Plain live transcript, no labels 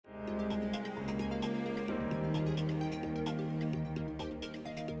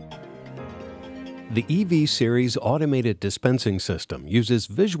The EV Series automated dispensing system uses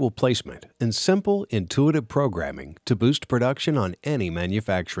visual placement and simple, intuitive programming to boost production on any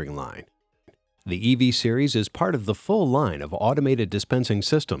manufacturing line. The EV Series is part of the full line of automated dispensing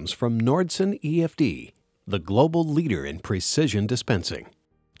systems from Nordson EFD, the global leader in precision dispensing.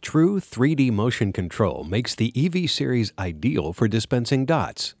 True 3D motion control makes the EV Series ideal for dispensing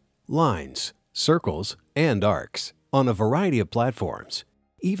dots, lines, circles, and arcs on a variety of platforms,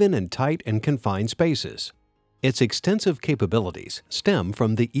 even in tight and confined spaces. Its extensive capabilities stem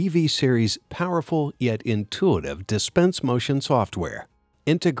from the EV Series' powerful yet intuitive DispenseMotion software,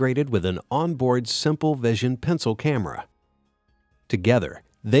 integrated with an onboard simple vision pencil camera. Together,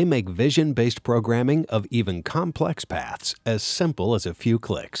 they make vision-based programming of even complex paths as simple as a few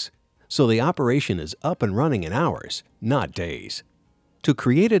clicks, so the operation is up and running in hours, not days. To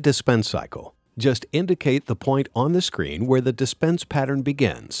create a dispense cycle, just indicate the point on the screen where the dispense pattern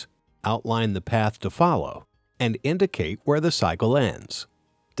begins, outline the path to follow, and indicate where the cycle ends.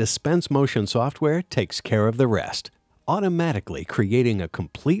 DispenseMotion software takes care of the rest, automatically creating a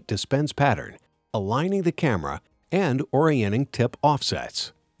complete dispense pattern, aligning the camera, and orienting tip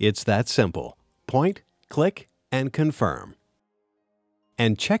offsets. It's that simple. Point, click, and confirm.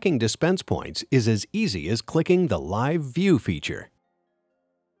 And checking dispense points is as easy as clicking the Live View feature.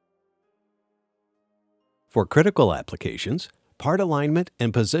 For critical applications, part alignment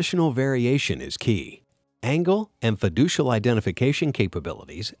and positional variation is key. Angle and fiducial identification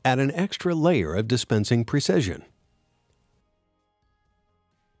capabilities add an extra layer of dispensing precision.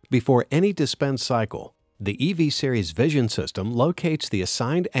 Before any dispense cycle, the EV Series vision system locates the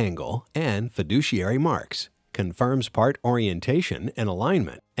assigned angle and fiduciary marks, confirms part orientation and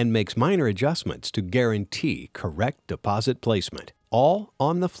alignment, and makes minor adjustments to guarantee correct deposit placement, all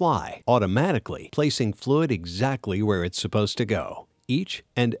on the fly, automatically placing fluid exactly where it's supposed to go, each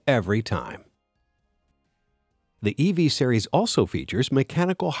and every time. The EV Series also features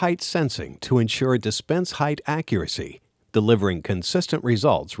mechanical height sensing to ensure dispense height accuracy, delivering consistent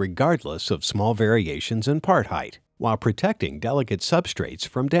results regardless of small variations in part height, while protecting delicate substrates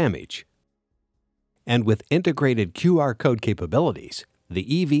from damage. And with integrated QR code capabilities,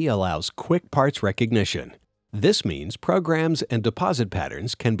 the EV allows quick parts recognition. This means programs and deposit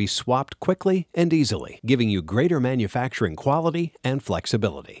patterns can be swapped quickly and easily, giving you greater manufacturing quality and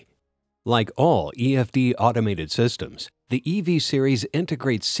flexibility. Like all EFD automated systems, the EV Series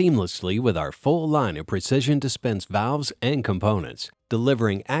integrates seamlessly with our full line of precision dispense valves and components,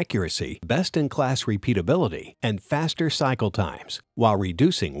 delivering accuracy, best-in-class repeatability, and faster cycle times, while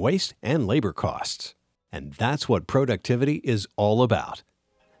reducing waste and labor costs. And that's what productivity is all about.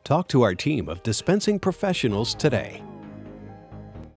 Talk to our team of dispensing professionals today.